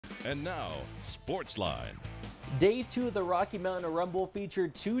And now, Sportsline. Day 2 of the Rocky Mountain Rumble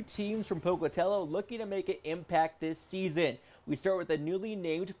featured two teams from Pocatello looking to make an impact this season. We start with the newly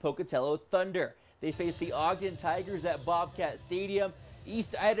named Pocatello Thunder. They face the Ogden Tigers at Bobcat Stadium.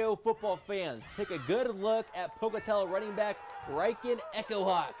 East Idaho football fans, take a good look at Pocatello running back Ryken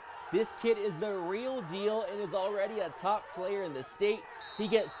Echohawk. This kid is the real deal and is already a top player in the state. He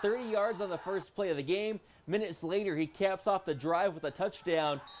gets 30 yards on the first play of the game. Minutes later, he caps off the drive with a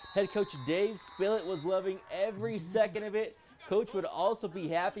touchdown. Head coach Dave Spillett was loving every second of it. Coach would also be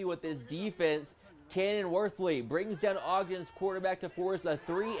happy with his defense. Cannon Worthley brings down Ogden's quarterback to force a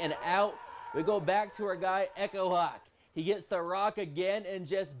 3 and out. We go back to our guy Echohawk. He gets the rock again and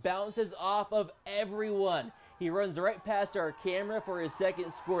just bounces off of everyone. He runs right past our camera for his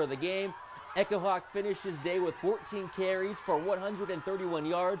second score of the game. Echohawk finished his day with 14 carries for 131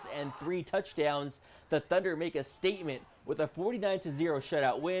 yards and 3 touchdowns. The Thunder make a statement with a 49-0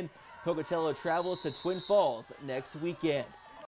 shutout win. Pocatello travels to Twin Falls next weekend.